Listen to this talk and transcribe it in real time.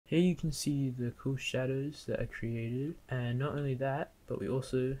Here you can see the cool shadows that are created, and not only that, but we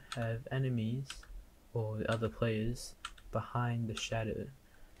also have enemies or the other players behind the shadow.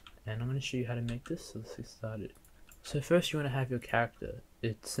 And I'm going to show you how to make this, so let's get started. So first you want to have your character.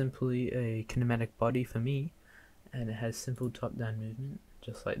 It's simply a kinematic body for me, and it has simple top-down movement,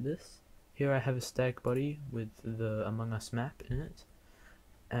 just like this. Here I have a static body with the Among Us map in it,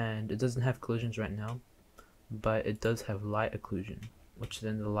 and it doesn't have collisions right now, but it does have light occlusion, which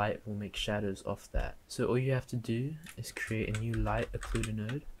then the light will make shadows off that. So all you have to do is create a new light occluder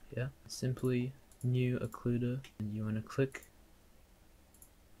node. Yeah, simply new occluder, and you want to click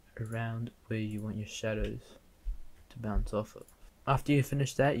around where you want your shadows to bounce off of. After you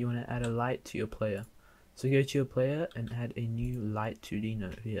finish that, you want to add a light to your player. So go to your player and add a new light 2D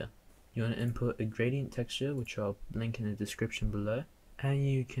node here. You want to input a gradient texture, which I'll link in the description below, and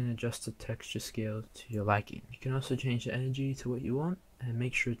you can adjust the texture scale to your liking. You can also change the energy to what you want and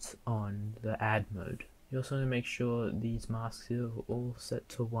make sure it's on the add mode. You also want to make sure these masks here are all set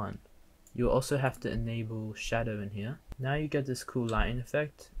to 1. You'll also have to enable shadow in here. Now you get this cool lighting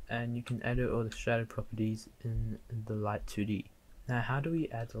effect, and you can edit all the shadow properties in the light 2D. Now how do we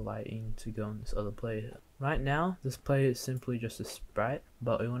add the lighting to go on this other player here? Right now this player is simply just a sprite,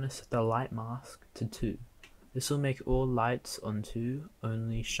 but we want to set the light mask to 2. This will make all lights on 2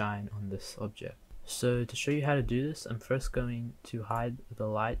 only shine on this object. So to show you how to do this, I'm first going to hide the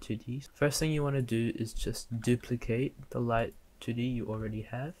light 2D. First thing you want to do is just duplicate the light 2D you already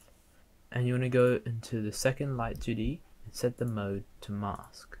have, and you want to go into the second light 2D and set the mode to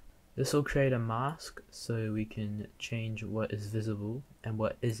mask. This will create a mask so we can change what is visible and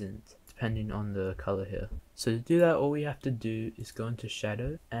what isn't, depending on the color here. So to do that, all we have to do is go into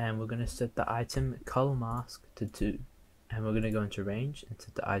shadow, and we're going to set the item color mask to 2. And we're going to go into range and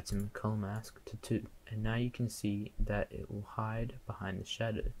set the item color mask to 2. And now you can see that it will hide behind the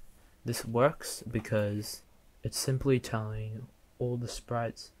shadow. This works because it's simply telling all the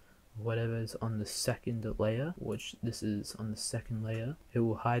sprites whatever is on the second layer, which this is on the second layer, it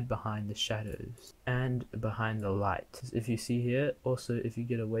will hide behind the shadows and behind the light. If you see here, also if you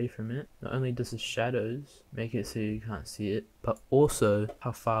get away from it, not only does the shadows make it so you can't see it, but also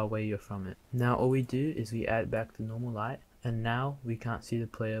how far away you're from it. Now all we do is we add back the normal light, and now we can't see the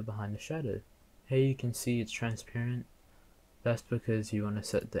player behind the shadow. Here you can see it's transparent. That's because you want to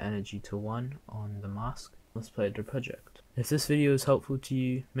set the energy to 1 on the mask. Let's play the project. If this video is helpful to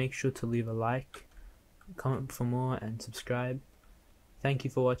you, make sure to leave a like, comment for more, and subscribe. Thank you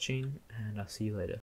for watching, and I'll see you later.